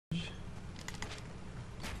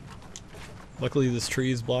Luckily this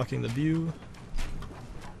tree is blocking the view.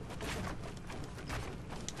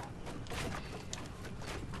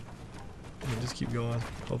 Just keep going.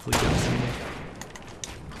 Hopefully you don't see me.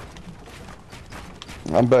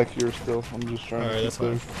 I'm back here still. I'm just trying to keep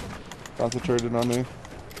them concentrated on me.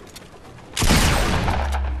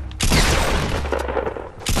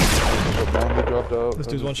 He dropped out. This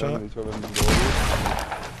dude's one shot. I'm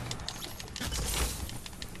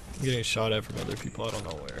getting shot at from other people. I don't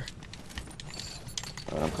know where.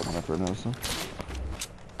 I'm coming up right now, so.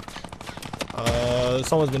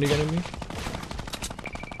 Someone's minigunning me.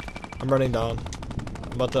 I'm running down.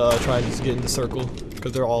 I'm about to try and just get in the circle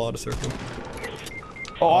because they're all out of circle.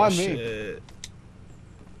 Oh, on shit. Me!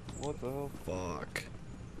 What the hell? Fuck.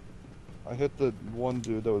 I hit the one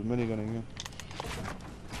dude that was minigunning you.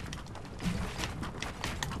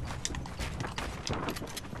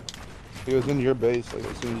 He was in your base like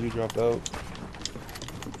as soon as you dropped out.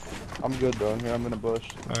 I'm good though. Here, I'm in a bush.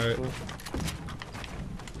 Alright.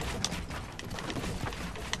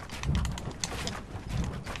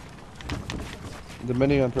 The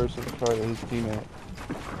minigun person is probably his teammate.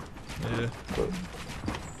 Yeah. But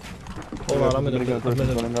hold on, I'm in a build fight.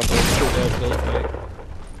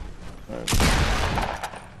 Alright.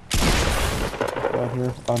 Down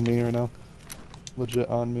here, on me right now. Legit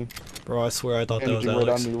on me. Bro, I swear I thought that was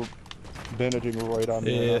Bandaging Alex. Bandaging right on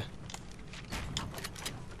me. Yeah. Right now.